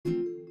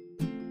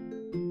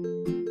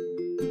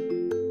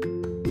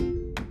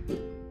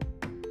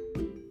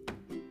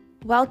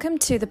Welcome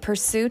to The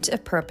Pursuit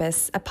of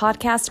Purpose, a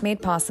podcast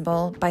made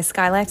possible by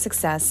Skylife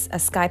Success, a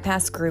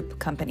SkyPass Group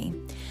company.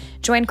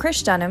 Join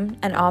Krish Dunham,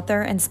 an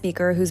author and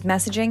speaker whose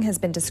messaging has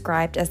been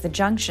described as the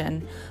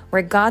junction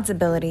where God's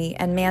ability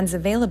and man's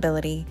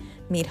availability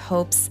meet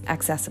hope's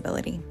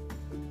accessibility.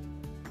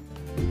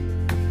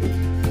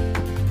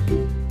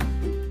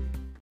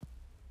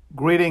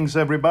 Greetings,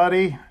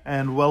 everybody,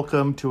 and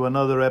welcome to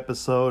another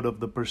episode of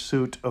The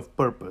Pursuit of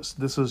Purpose.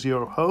 This is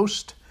your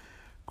host,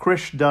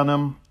 Krish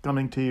Dunham,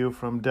 coming to you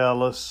from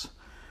Dallas,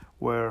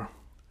 where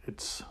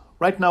it's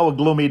right now a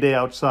gloomy day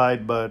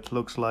outside, but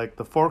looks like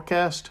the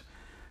forecast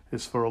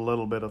is for a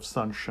little bit of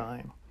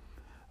sunshine.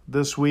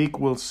 This week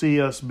will see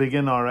us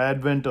begin our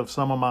advent of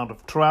some amount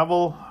of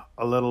travel,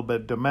 a little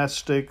bit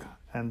domestic,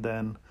 and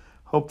then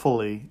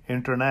hopefully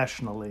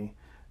internationally,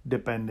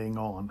 depending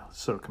on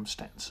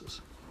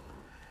circumstances.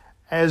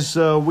 As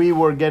we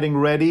were getting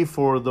ready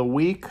for the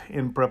week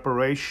in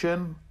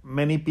preparation,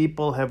 many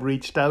people have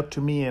reached out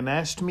to me and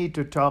asked me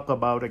to talk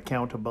about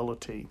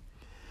accountability.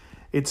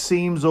 It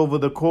seems over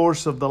the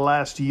course of the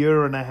last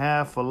year and a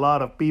half, a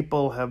lot of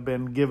people have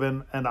been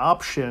given an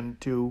option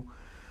to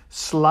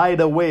slide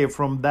away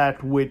from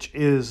that which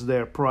is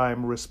their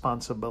prime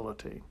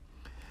responsibility.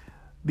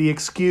 The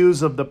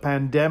excuse of the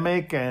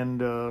pandemic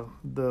and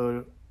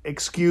the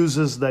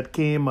excuses that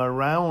came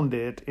around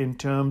it in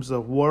terms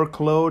of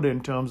workload, in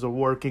terms of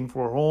working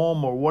for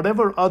home, or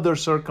whatever other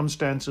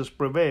circumstances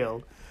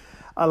prevailed,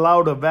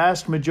 allowed a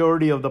vast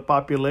majority of the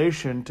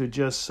population to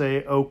just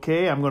say,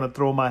 okay, I'm going to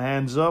throw my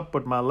hands up,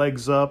 put my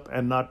legs up,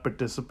 and not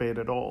participate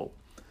at all.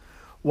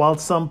 While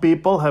some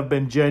people have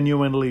been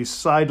genuinely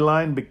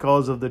sidelined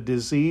because of the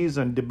disease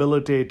and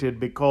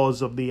debilitated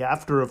because of the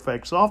after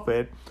effects of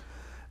it,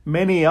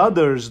 many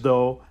others,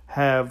 though,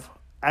 have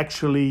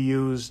actually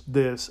used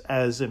this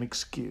as an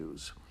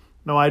excuse.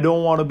 Now, I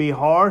don't want to be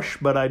harsh,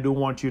 but I do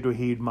want you to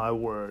heed my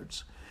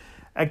words.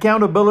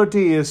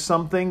 Accountability is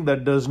something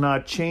that does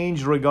not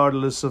change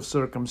regardless of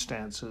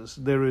circumstances.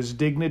 There is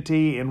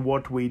dignity in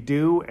what we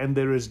do, and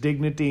there is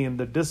dignity in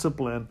the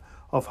discipline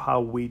of how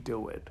we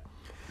do it.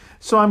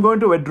 So I'm going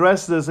to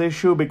address this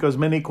issue because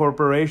many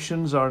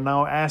corporations are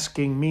now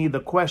asking me the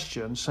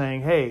question,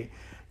 saying, hey,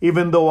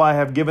 even though I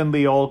have given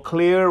the all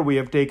clear, we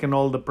have taken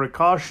all the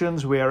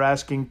precautions, we are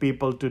asking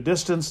people to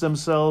distance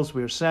themselves,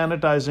 we are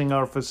sanitizing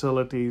our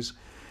facilities,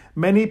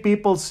 many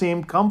people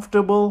seem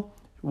comfortable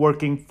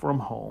working from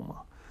home.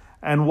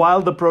 And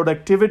while the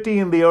productivity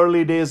in the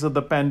early days of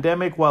the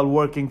pandemic while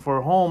working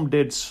from home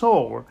did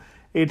soar,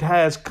 it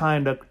has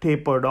kind of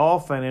tapered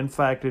off, and in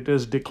fact it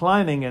is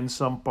declining in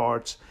some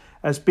parts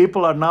as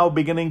people are now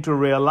beginning to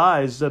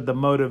realize that the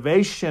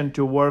motivation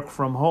to work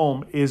from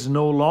home is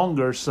no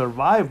longer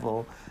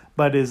survival,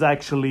 but is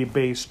actually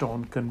based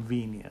on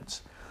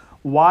convenience.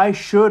 Why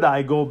should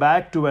I go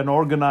back to an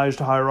organized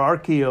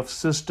hierarchy of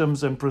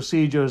systems and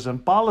procedures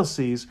and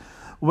policies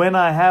when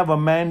I have a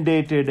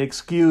mandated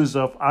excuse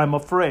of I'm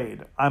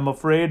afraid? I'm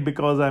afraid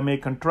because I may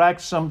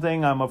contract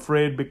something. I'm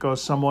afraid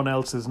because someone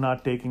else is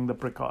not taking the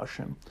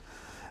precaution.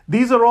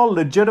 These are all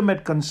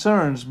legitimate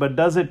concerns, but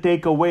does it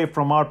take away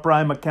from our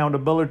prime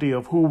accountability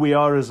of who we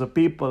are as a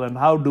people and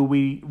how do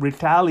we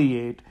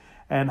retaliate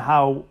and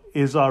how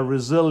is our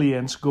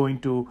resilience going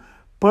to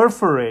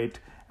perforate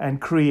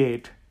and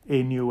create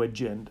a new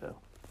agenda?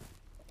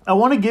 I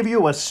want to give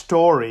you a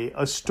story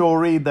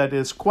that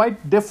is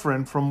quite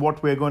different from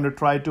what we're going to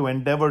try to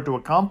endeavor to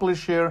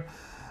accomplish here,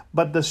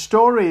 but the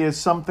story is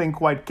something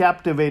quite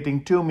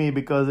captivating to me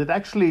because it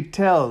actually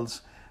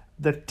tells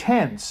the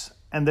tenets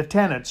and the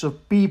tenets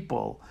of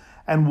people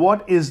and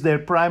what is their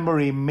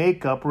primary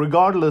makeup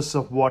regardless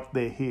of what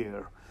they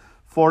hear.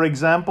 For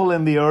example,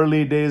 in the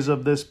early days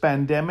of this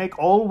pandemic,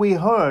 all we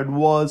heard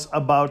was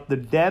about the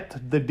death,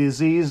 the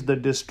disease, the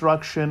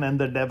destruction, and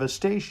the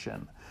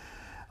devastation.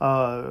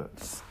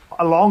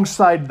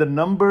 Alongside the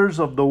numbers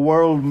of the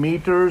world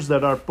meters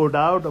that are put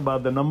out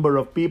about the number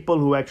of people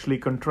who actually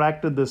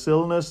contracted this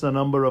illness, the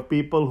number of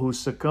people who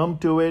succumbed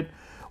to it,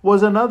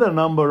 was another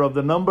number of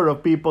the number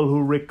of people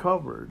who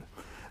recovered.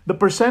 The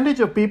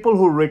percentage of people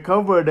who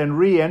recovered and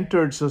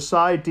re-entered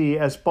society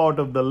as part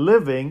of the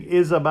living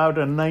is about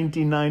a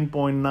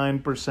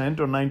 99.9%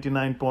 or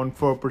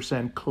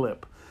 99.4%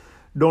 clip.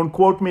 Don't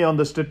quote me on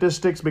the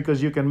statistics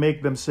because you can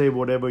make them say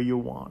whatever you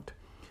want.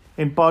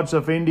 In parts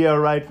of India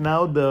right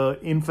now, the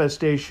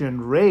infestation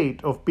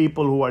rate of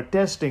people who are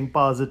testing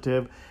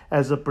positive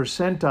as a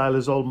percentile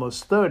is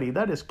almost 30.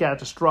 That is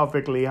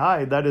catastrophically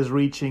high. That is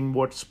reaching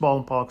what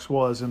smallpox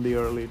was in the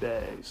early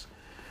days.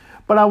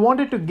 But I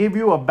wanted to give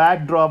you a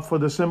backdrop for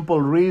the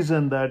simple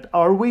reason that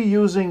are we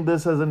using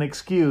this as an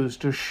excuse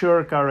to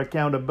shirk our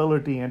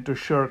accountability and to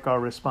shirk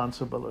our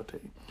responsibility?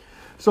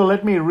 So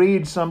let me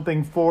read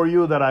something for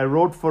you that I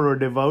wrote for a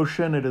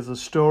devotion. It is a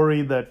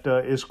story that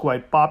is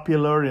quite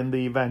popular in the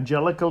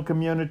evangelical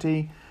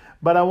community,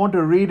 but I want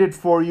to read it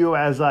for you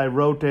as I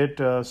wrote it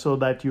so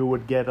that you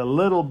would get a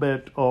little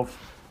bit of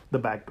the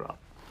backdrop.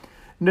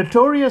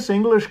 Notorious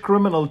English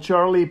criminal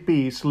Charlie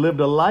Peace lived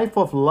a life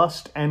of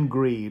lust and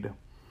greed.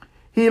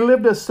 He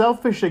lived a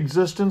selfish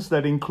existence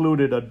that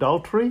included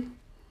adultery,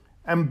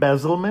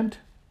 embezzlement,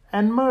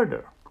 and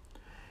murder.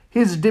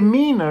 His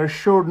demeanor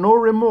showed no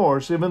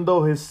remorse, even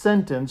though his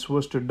sentence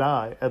was to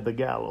die at the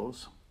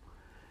gallows.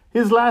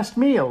 His last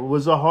meal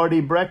was a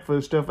hearty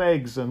breakfast of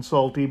eggs and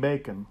salty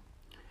bacon.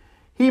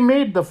 He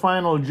made the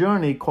final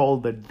journey,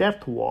 called the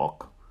Death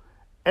Walk,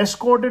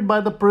 escorted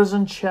by the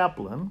prison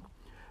chaplain,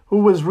 who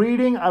was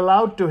reading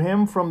aloud to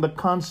him from the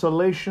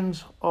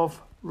Consolations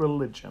of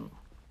Religion.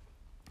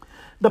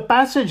 The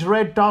passage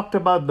read talked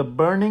about the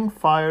burning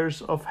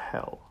fires of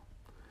hell.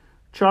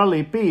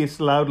 Charlie Peace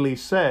loudly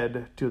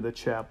said to the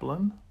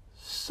chaplain,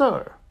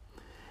 "Sir,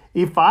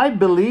 if I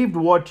believed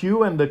what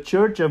you and the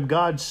Church of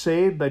God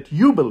say that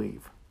you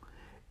believe,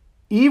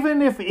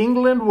 even if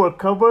England were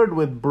covered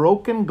with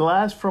broken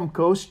glass from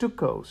coast to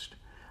coast,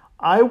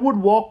 I would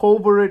walk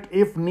over it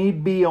if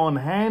need be on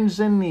hands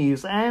and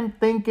knees and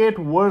think it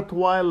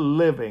worthwhile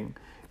living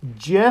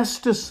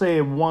just to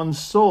save one's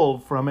soul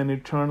from an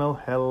eternal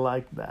hell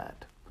like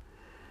that."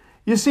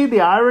 You see, the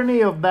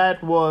irony of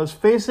that was,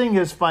 facing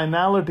his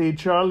finality,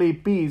 Charlie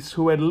Peace,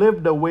 who had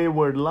lived a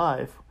wayward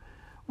life,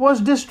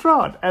 was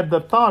distraught at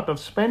the thought of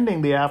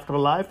spending the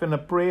afterlife in a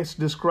place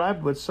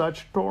described with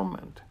such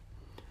torment.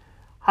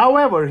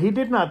 However, he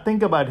did not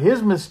think about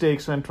his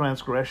mistakes and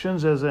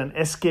transgressions as an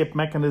escape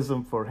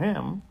mechanism for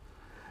him,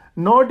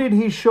 nor did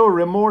he show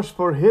remorse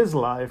for his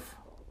life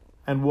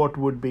and what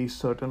would be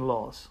certain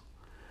loss.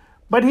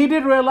 But he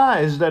did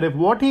realize that if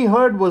what he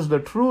heard was the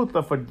truth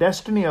of a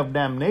destiny of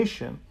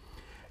damnation,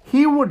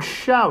 he would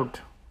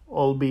shout,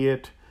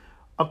 albeit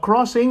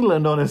across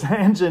England on his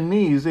hands and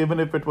knees, even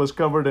if it was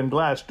covered in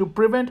glass, to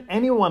prevent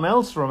anyone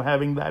else from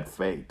having that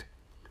fate.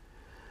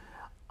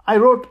 I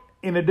wrote,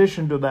 in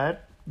addition to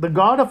that, the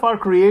God of our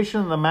creation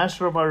and the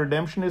master of our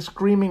redemption is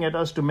screaming at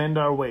us to mend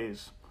our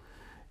ways.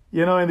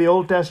 You know, in the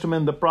Old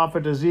Testament, the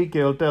prophet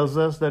Ezekiel tells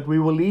us that we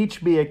will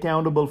each be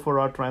accountable for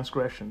our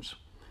transgressions,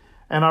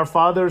 and our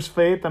father's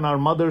faith and our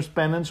mother's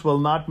penance will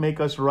not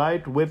make us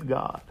right with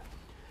God.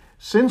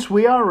 Since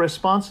we are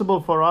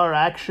responsible for our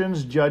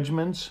actions,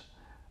 judgments,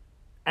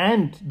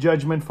 and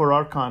judgment for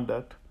our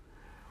conduct,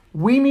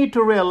 we need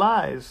to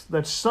realize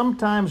that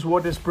sometimes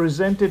what is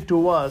presented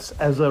to us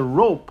as a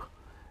rope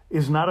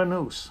is not a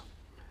noose.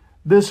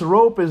 This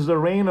rope is the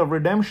reign of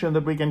redemption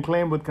that we can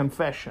claim with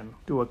confession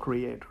to a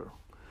Creator.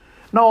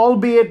 Now,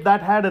 albeit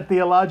that had a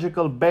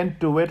theological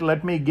bent to it,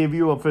 let me give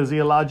you a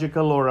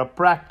physiological or a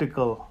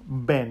practical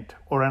bent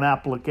or an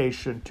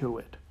application to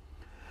it.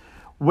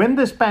 When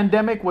this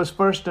pandemic was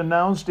first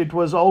announced, it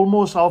was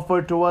almost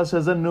offered to us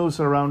as a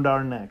noose around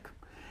our neck.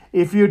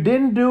 If you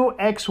didn't do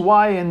X,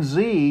 Y, and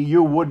Z,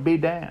 you would be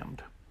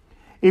damned.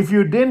 If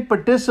you didn't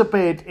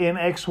participate in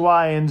X,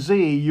 Y, and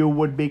Z, you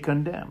would be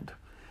condemned.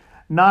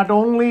 Not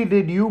only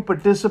did you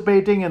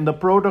participating in the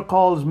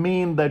protocols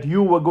mean that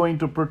you were going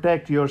to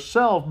protect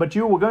yourself, but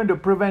you were going to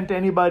prevent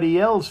anybody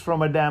else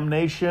from a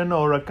damnation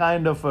or a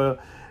kind of a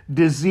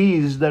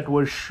disease that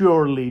was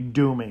surely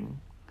dooming.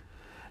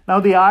 Now,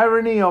 the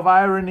irony of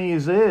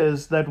ironies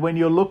is that when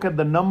you look at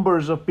the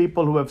numbers of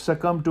people who have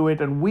succumbed to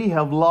it, and we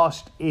have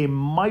lost a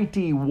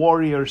mighty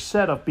warrior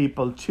set of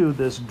people to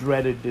this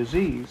dreaded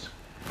disease,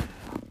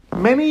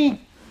 many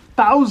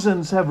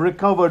thousands have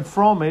recovered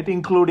from it,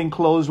 including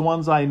close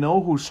ones I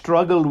know who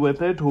struggled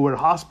with it, who were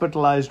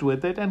hospitalized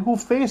with it, and who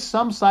faced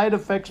some side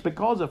effects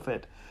because of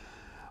it.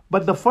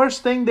 But the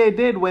first thing they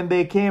did when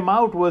they came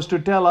out was to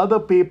tell other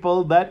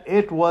people that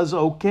it was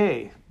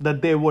okay,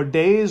 that there were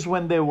days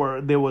when there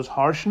was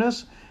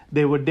harshness,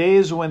 there were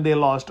days when they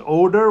lost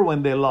odor,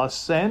 when they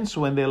lost sense,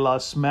 when they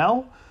lost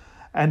smell.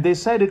 And they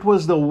said it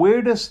was the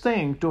weirdest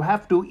thing to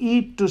have to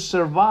eat to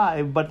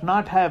survive, but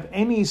not have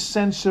any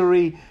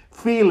sensory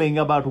feeling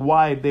about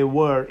why they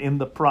were in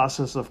the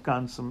process of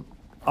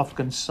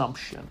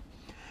consumption.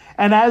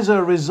 And as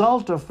a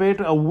result of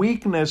it, a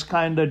weakness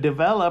kind of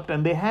developed,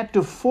 and they had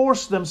to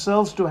force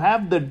themselves to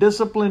have the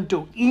discipline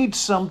to eat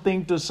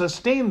something to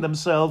sustain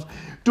themselves,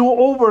 to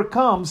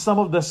overcome some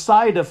of the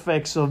side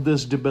effects of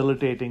this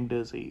debilitating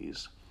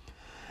disease.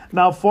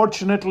 Now,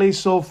 fortunately,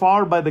 so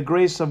far, by the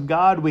grace of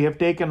God, we have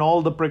taken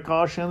all the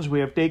precautions, we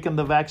have taken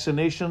the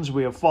vaccinations,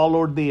 we have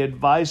followed the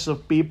advice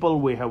of people,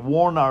 we have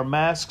worn our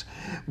masks,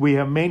 we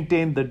have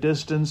maintained the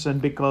distance,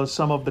 and because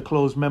some of the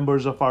close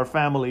members of our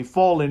family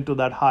fall into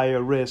that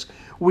higher risk,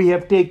 we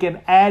have taken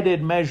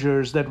added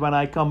measures that when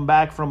I come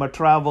back from a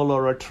travel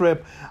or a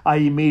trip, I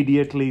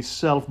immediately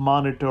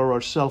self-monitor or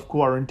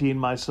self-quarantine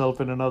myself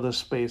in another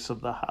space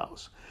of the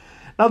house.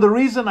 Now, the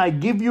reason I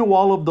give you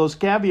all of those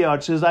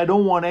caveats is I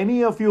don't want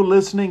any of you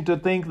listening to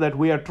think that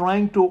we are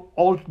trying to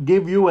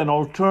give you an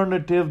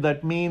alternative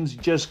that means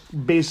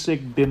just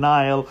basic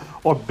denial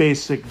or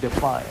basic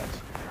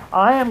defiance.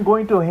 I am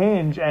going to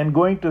hinge and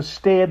going to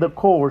stay the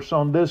course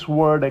on this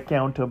word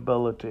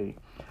accountability.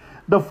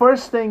 The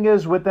first thing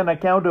is, within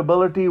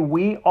accountability,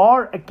 we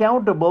are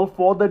accountable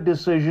for the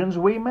decisions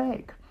we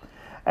make.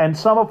 And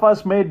some of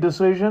us made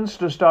decisions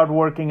to start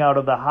working out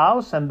of the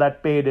house, and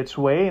that paid its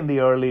way in the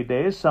early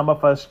days. Some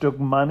of us took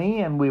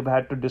money, and we've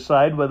had to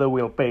decide whether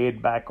we'll pay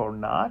it back or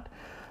not.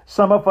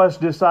 Some of us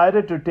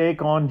decided to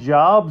take on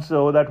jobs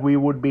so that we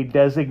would be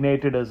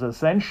designated as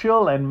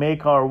essential and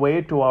make our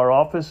way to our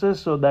offices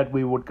so that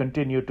we would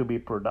continue to be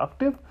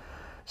productive.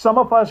 Some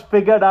of us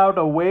figured out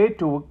a way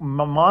to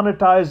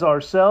monetize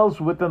ourselves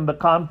within the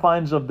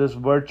confines of this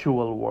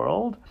virtual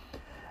world.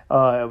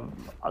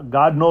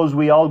 God knows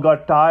we all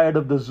got tired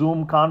of the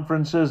Zoom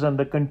conferences and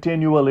the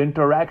continual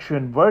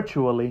interaction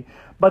virtually,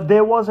 but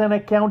there was an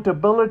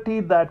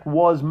accountability that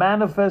was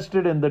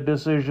manifested in the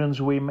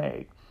decisions we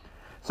make.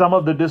 Some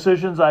of the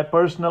decisions I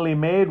personally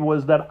made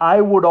was that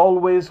I would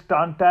always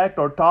contact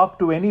or talk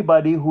to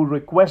anybody who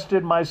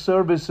requested my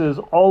services,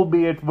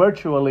 albeit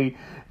virtually,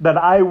 that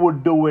I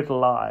would do it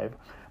live.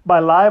 By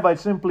live, I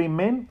simply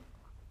meant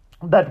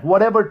that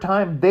whatever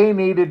time they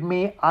needed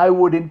me, I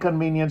would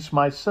inconvenience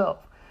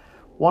myself.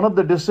 One of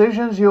the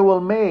decisions you will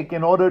make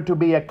in order to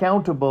be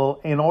accountable,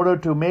 in order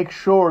to make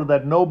sure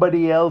that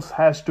nobody else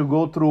has to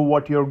go through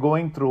what you're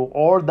going through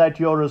or that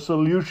you're a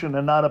solution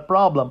and not a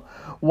problem,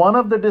 one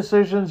of the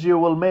decisions you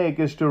will make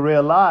is to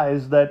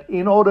realize that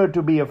in order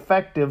to be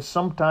effective,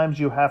 sometimes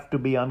you have to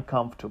be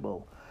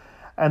uncomfortable.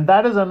 And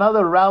that is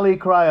another rally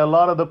cry a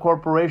lot of the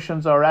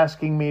corporations are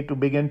asking me to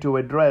begin to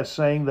address,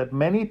 saying that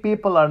many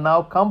people are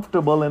now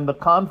comfortable in the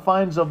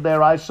confines of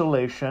their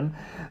isolation.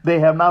 They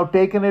have now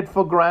taken it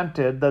for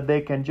granted that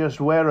they can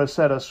just wear a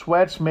set of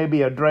sweats,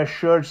 maybe a dress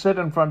shirt, sit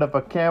in front of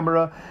a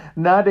camera,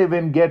 not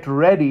even get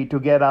ready to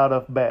get out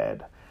of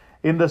bed.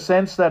 In the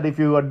sense that if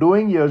you are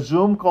doing your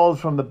Zoom calls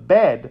from the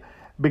bed,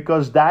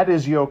 because that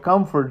is your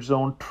comfort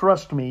zone,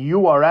 trust me,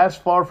 you are as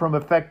far from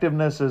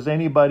effectiveness as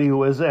anybody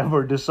who has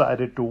ever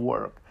decided to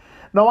work.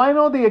 Now, I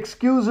know the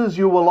excuses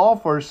you will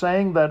offer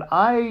saying that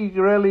I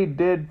really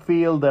did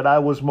feel that I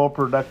was more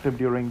productive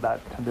during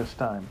this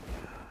time.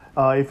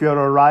 If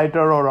you're a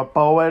writer or a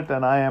poet,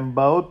 and I am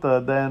both,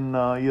 then,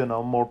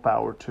 more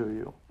power to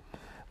you.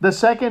 The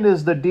second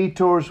is the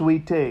detours we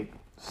take.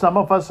 Some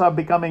of us are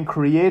becoming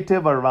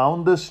creative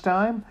around this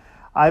time.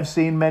 I've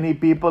seen many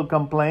people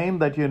complain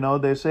that,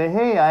 they say,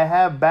 hey, I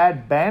have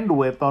bad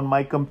bandwidth on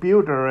my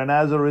computer, and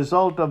as a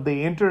result of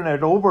the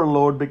internet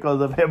overload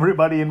because of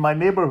everybody in my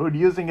neighborhood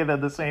using it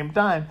at the same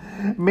time,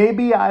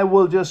 maybe I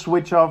will just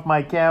switch off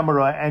my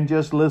camera and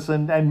just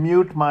listen and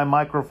mute my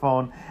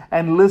microphone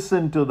and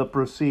listen to the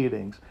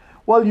proceedings.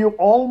 Well, you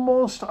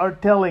almost are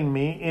telling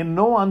me in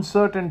no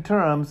uncertain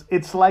terms,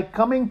 it's like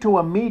coming to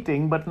a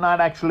meeting but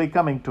not actually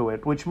coming to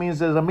it, which means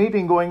there's a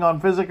meeting going on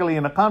physically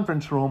in a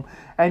conference room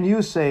and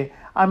you say,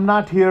 I'm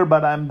not here,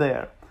 but I'm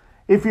there.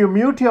 If you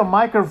mute your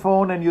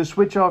microphone and you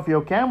switch off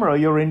your camera,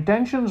 your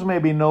intentions may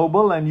be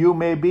noble and you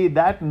may be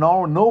that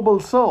noble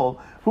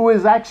soul who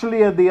is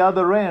actually at the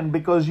other end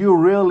because you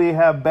really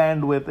have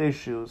bandwidth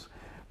issues.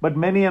 But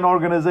many an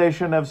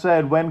organization have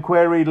said, when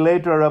queried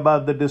later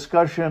about the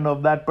discussion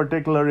of that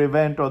particular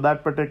event or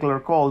that particular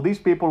call, these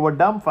people were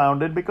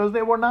dumbfounded because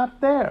they were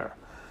not there.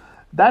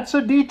 That's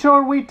a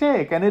detour we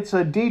take, and it's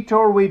a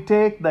detour we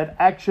take that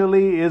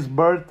actually is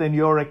birthed in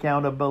your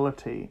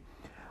accountability.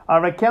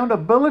 Our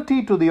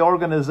accountability to the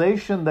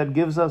organization that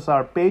gives us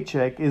our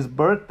paycheck is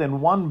birthed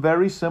in one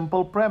very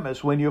simple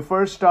premise. When you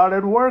first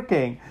started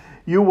working,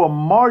 you were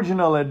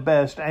marginal at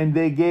best, and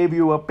they gave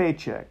you a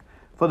paycheck.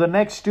 For the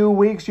next 2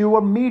 weeks, you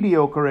were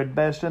mediocre at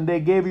best, and they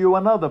gave you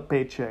another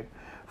paycheck.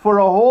 For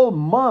a whole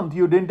month,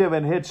 you didn't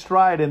even hit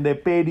stride, and they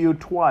paid you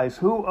twice.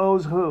 Who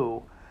owes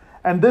who?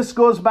 And this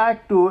goes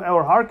back to,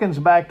 or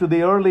harkens back to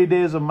the early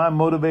days of my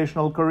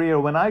motivational career.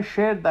 When I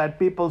shared that,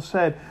 people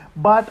said,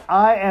 but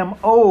I am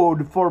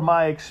owed for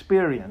my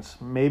experience.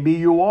 Maybe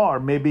you are.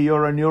 Maybe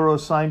you're a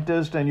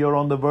neuroscientist and you're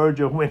on the verge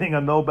of winning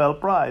a Nobel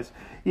Prize.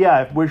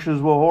 Yeah, if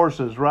wishes were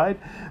horses, right?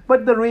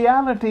 But the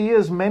reality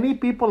is many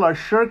people are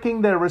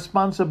shirking their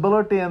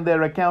responsibility and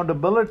their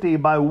accountability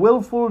by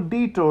willful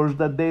detours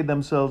that they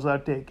themselves are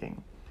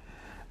taking.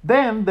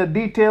 Then the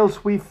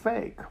details we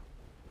fake.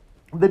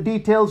 The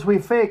details we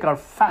fake are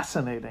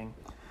fascinating.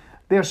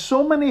 There are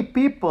so many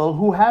people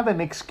who have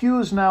an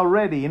excuse now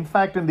ready. In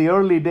fact, in the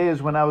early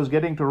days when I was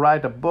getting to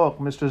write a book,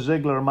 Mr.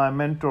 Ziegler, my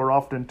mentor,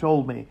 often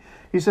told me,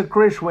 he said,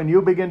 Krish, when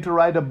you begin to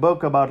write a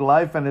book about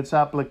life and its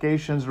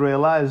applications,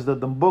 realize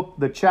that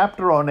the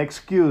chapter on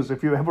excuse,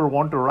 if you ever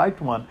want to write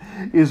one,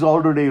 is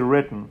already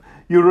written.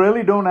 You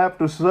really don't have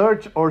to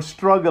search or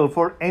struggle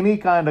for any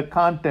kind of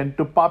content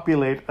to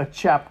populate a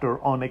chapter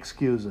on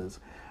excuses.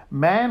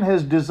 Man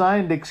has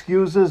designed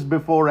excuses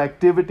before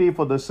activity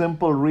for the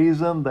simple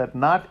reason that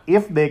not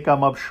if they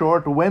come up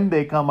short, when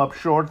they come up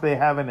short, they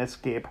have an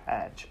escape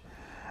hatch.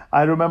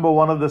 I remember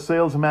one of the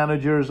sales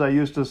managers I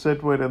used to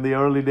sit with in the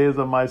early days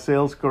of my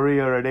sales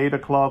career at 8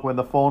 o'clock when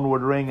the phone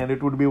would ring, and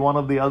it would be one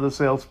of the other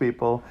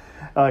salespeople.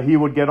 He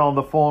would get on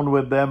the phone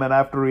with them, and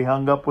after he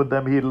hung up with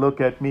them, he'd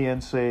look at me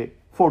and say,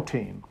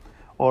 14.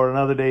 Or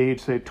another day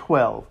he'd say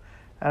 12.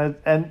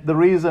 And the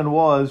reason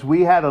was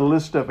we had a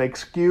list of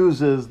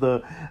excuses,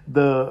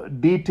 the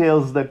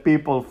details that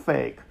people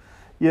fake.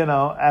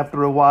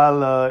 After a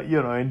while,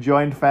 in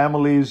joint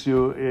families,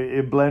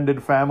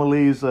 blended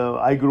families.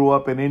 I grew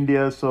up in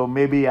India, so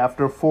maybe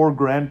after 4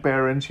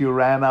 grandparents, you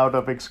ran out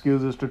of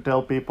excuses to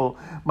tell people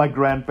my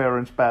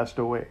grandparents passed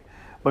away.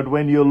 But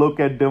when you look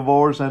at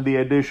divorce and the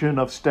addition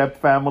of step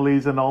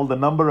families and all the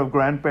number of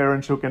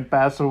grandparents who can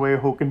pass away,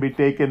 who can be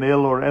taken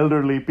ill, or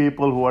elderly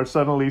people who are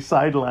suddenly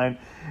sidelined,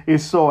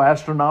 is so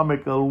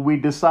astronomical, we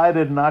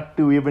decided not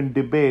to even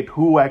debate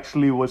who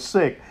actually was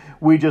sick.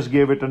 We just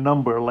gave it a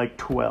number like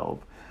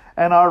 12.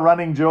 And our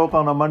running joke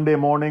on a Monday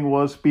morning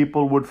was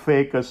people would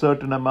fake a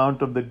certain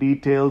amount of the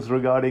details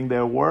regarding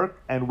their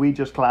work, and we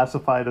just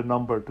classified a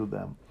number to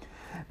them.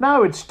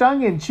 Now, it's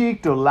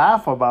tongue-in-cheek to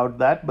laugh about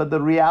that, but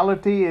the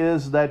reality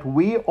is that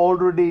we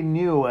already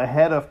knew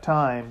ahead of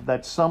time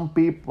that some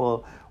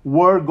people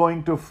were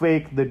going to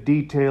fake the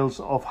details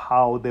of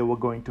how they were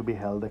going to be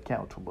held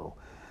accountable.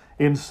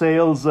 In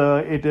sales,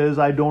 it is,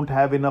 I don't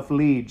have enough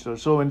leads, or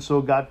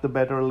so-and-so got the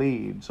better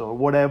leads, or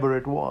whatever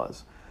it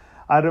was.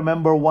 I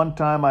remember one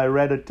time I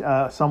read it,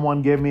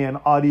 someone gave me an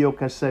audio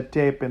cassette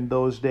tape in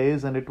those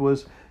days, and it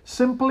was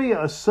simply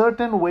a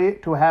certain way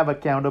to have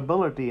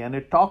accountability. And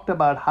it talked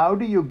about how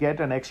do you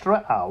get an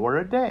extra hour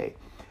a day.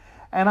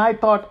 And I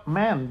thought,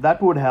 man,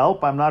 that would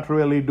help. I'm not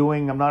really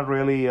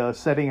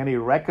setting any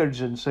records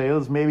in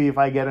sales. Maybe if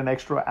I get an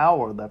extra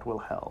hour, that will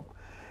help.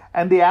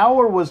 And the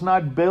hour was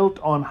not built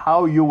on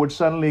how you would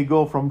suddenly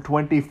go from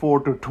 24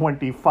 to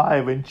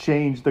 25 and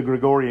change the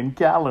Gregorian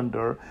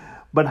calendar,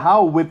 but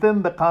how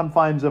within the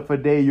confines of a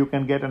day you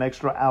can get an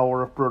extra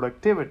hour of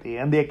productivity.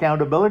 And the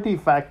accountability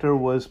factor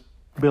was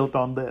built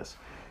on this.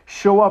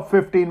 Show up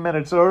 15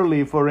 minutes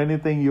early for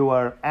anything you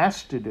are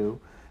asked to do.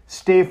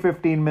 Stay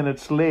 15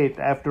 minutes late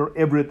after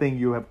everything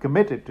you have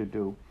committed to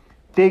do.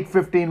 Take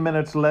 15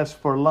 minutes less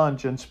for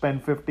lunch and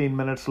spend 15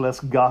 minutes less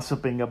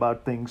gossiping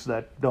about things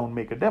that don't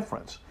make a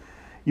difference.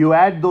 You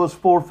add those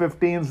 4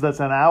 15s,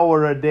 that's an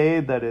hour a day,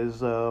 that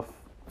is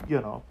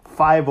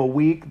 5 a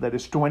week, that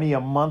is 20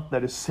 a month,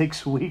 that is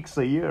 6 weeks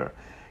a year.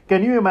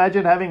 Can you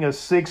imagine having a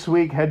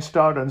 6-week head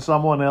start on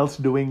someone else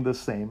doing the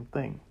same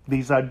thing?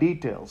 These are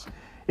details.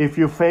 If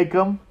you fake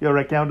them, your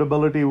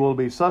accountability will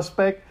be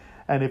suspect,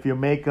 and if you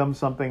make them,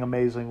 something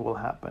amazing will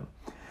happen.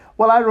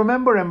 Well, I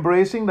remember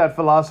embracing that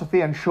philosophy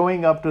and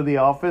showing up to the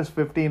office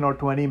 15 or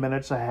 20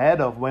 minutes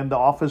ahead of when the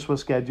office was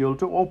scheduled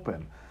to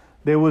open.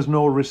 There was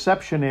no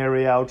reception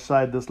area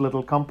outside this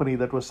little company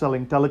that was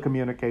selling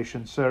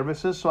telecommunication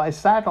services, so I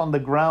sat on the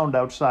ground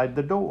outside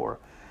the door.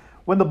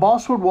 When the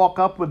boss would walk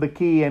up with the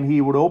key and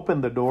he would open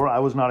the door, I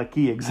was not a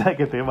key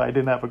executive, I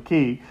didn't have a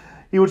key.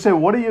 He would say,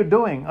 "What are you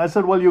doing?" I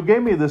said, "Well, you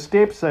gave me this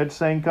tape set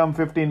saying come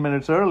 15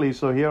 minutes early,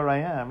 so here I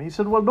am." He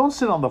said, "Well, don't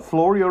sit on the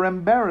floor, you're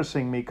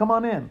embarrassing me, come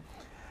on in."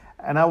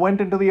 And I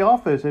went into the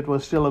office, it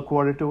was still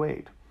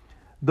 7:45.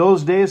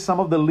 Those days, some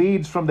of the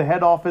leads from the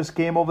head office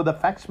came over the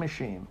fax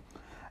machine.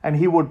 And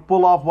he would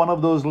pull off one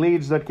of those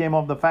leads that came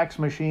off the fax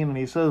machine, and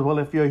he says, "Well,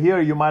 if you're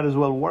here, you might as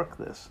well work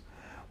this."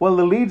 Well,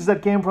 the leads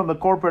that came from the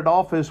corporate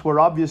office were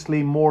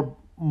obviously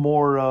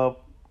more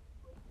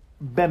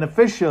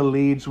beneficial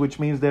leads, which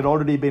means they'd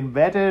already been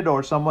vetted,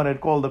 or someone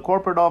had called the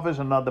corporate office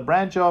and not the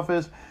branch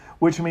office,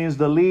 which means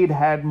the lead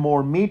had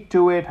more meat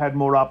to it, had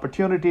more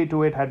opportunity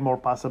to it, had more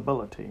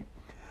possibility.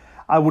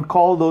 I would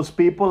call those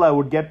people, I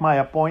would get my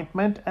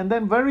appointment, and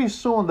then very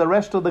soon the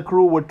rest of the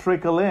crew would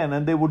trickle in,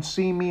 and they would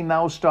see me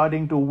now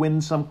starting to win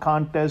some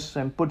contests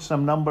and put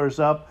some numbers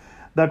up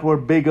that were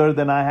bigger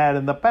than I had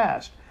in the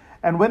past.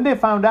 And when they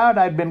found out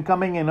I'd been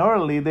coming in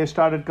early, they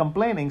started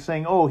complaining,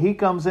 saying, "Oh, he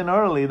comes in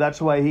early, that's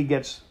why he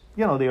gets,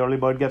 the early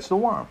bird gets the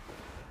worm."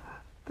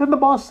 Then the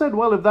boss said,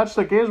 "Well, if that's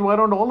the case, why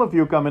don't all of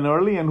you come in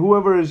early, and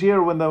whoever is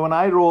here when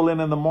I roll in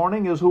the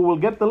morning is who will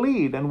get the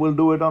lead, and we'll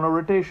do it on a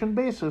rotation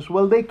basis."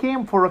 Well, they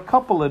came for a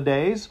couple of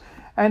days,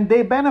 and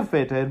they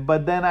benefited,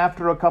 but then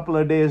after a couple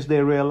of days,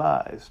 they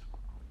realized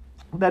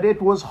that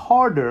it was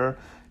harder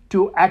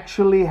to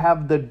actually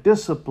have the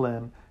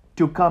discipline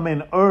to come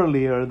in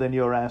earlier than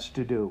you're asked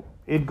to do.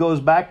 It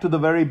goes back to the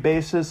very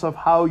basis of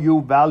how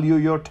you value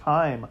your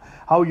time,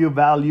 how you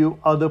value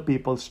other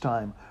people's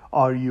time.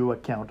 Are you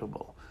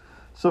accountable?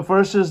 So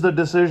first is the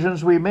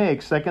decisions we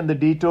make. Second, the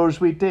detours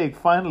we take.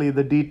 Finally,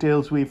 the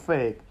details we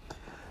fake.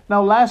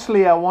 Now,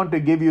 lastly, I want to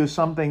give you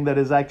something that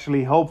is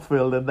actually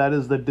hope-filled, and that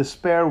is the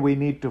despair we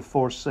need to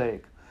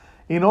forsake.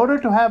 In order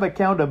to have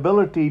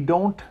accountability,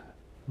 don't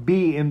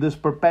be in this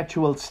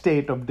perpetual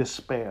state of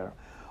despair,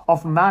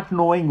 of not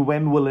knowing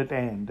when will it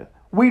end.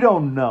 We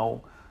don't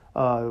know.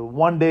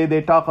 One day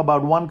they talk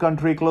about one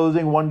country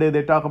closing, one day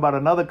they talk about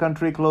another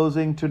country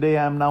closing. Today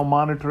I'm now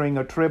monitoring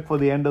a trip for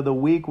the end of the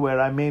week where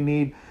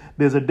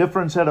there's a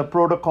different set of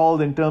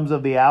protocols in terms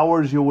of the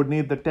hours you would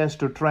need the test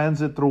to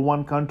transit through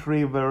one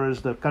country,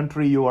 whereas the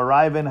country you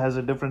arrive in has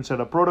a different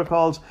set of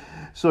protocols.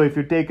 So if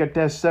you take a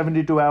test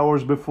 72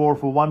 hours before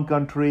for one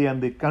country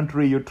and the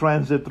country you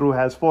transit through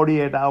has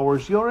 48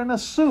 hours, you're in a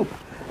soup.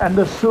 And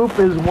the soup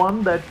is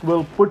one that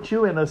will put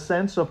you in a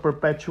sense of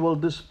perpetual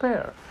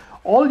despair.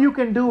 All you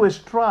can do is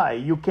try.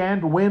 You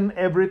can't win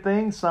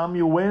everything. Some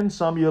you win,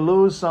 some you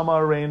lose, some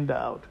are rained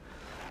out.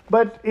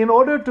 But in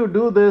order to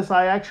do this,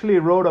 I actually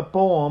wrote a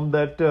poem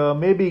that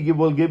maybe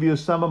will give you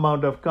some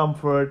amount of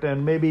comfort,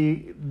 and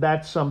maybe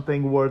that's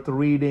something worth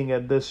reading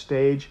at this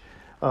stage.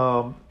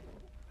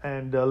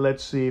 and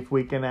let's see if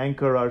we can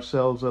anchor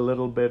ourselves a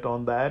little bit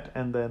on that.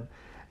 And then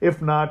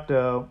if not,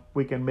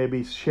 we can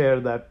maybe share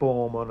that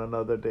poem on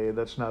another day.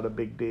 That's not a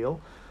big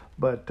deal.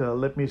 But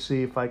let me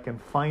see if I can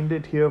find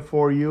it here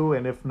for you.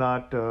 And if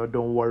not,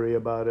 don't worry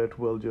about it.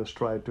 We'll just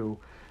try to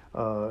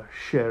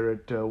share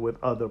it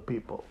with other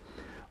people.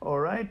 All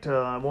right,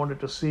 I wanted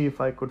to see if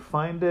I could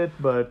find it,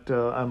 but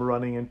I'm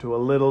running into a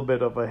little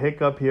bit of a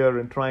hiccup here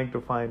in trying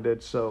to find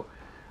it. So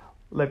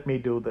let me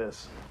do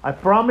this. I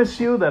promise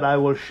you that I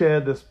will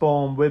share this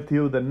poem with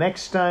you the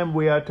next time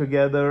we are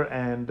together,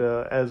 and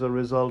as a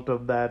result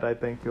of that, I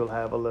think you'll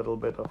have a little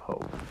bit of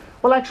hope.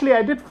 Well, actually,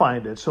 I did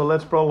find it, so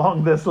let's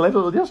prolong this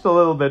just a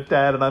little bit,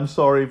 Tad, and I'm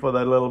sorry for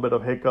that little bit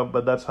of hiccup,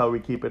 but that's how we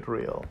keep it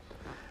real.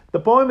 The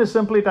poem is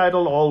simply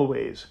titled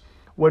Always.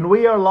 When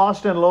we are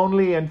lost and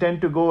lonely and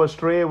tend to go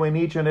astray, when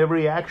each and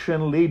every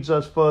action leads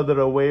us further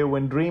away,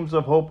 when dreams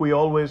of hope we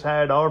always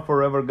had are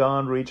forever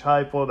gone, reach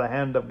high for the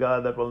hand of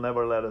God that will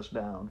never let us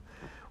down.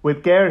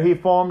 With care he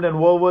formed and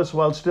wove us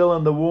while still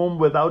in the womb.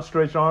 With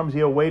outstretched arms he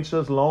awaits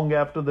us long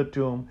after the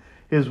tomb.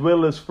 His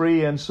will is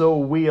free, and so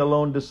we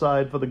alone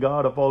decide, for the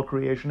God of all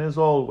creation is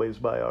always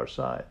by our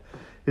side.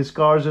 His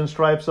scars and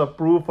stripes are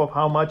proof of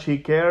how much he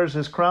cares.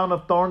 His crown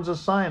of thorns a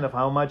sign of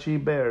how much he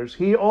bears.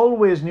 He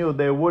always knew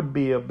there would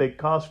be a big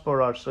cost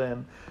for our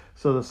sin.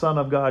 So the Son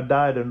of God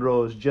died and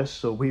rose just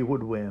so we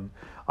would win.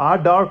 Our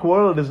dark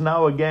world is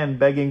now again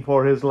begging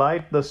for his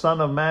light. The Son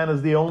of Man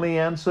is the only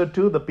answer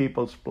to the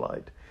people's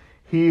plight.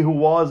 He who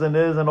was and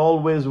is and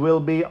always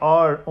will be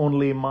our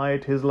only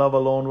might. His love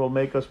alone will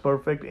make us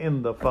perfect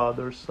in the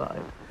Father's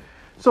sight.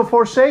 So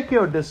forsake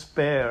your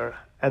despair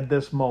at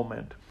this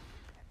moment.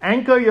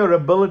 Anchor your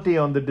ability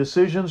on the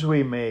decisions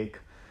we make.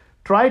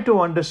 Try to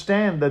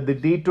understand that the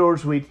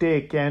detours we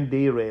take can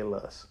derail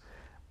us.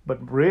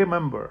 But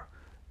remember,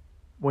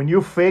 when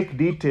you fake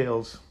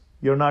details,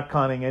 you're not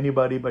conning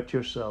anybody but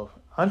yourself.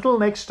 Until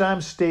next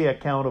time, stay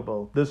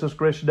accountable. This is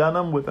Krish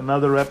Dunham with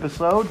another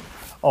episode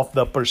of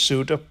The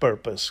Pursuit of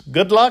Purpose.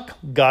 Good luck.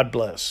 God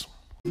bless.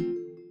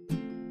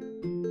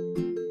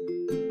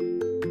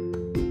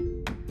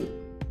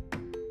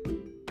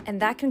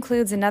 And that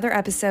concludes another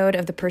episode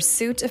of The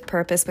Pursuit of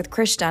Purpose with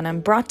Krish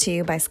Dunham, brought to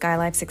you by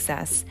Skylife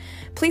Success.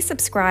 Please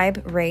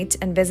subscribe, rate,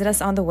 and visit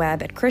us on the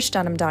web at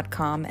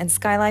krishdunham.com and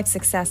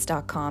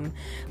skylifesuccess.com,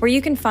 where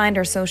you can find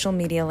our social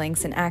media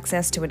links and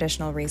access to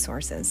additional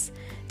resources.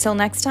 Till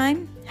next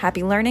time,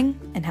 happy learning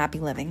and happy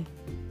living.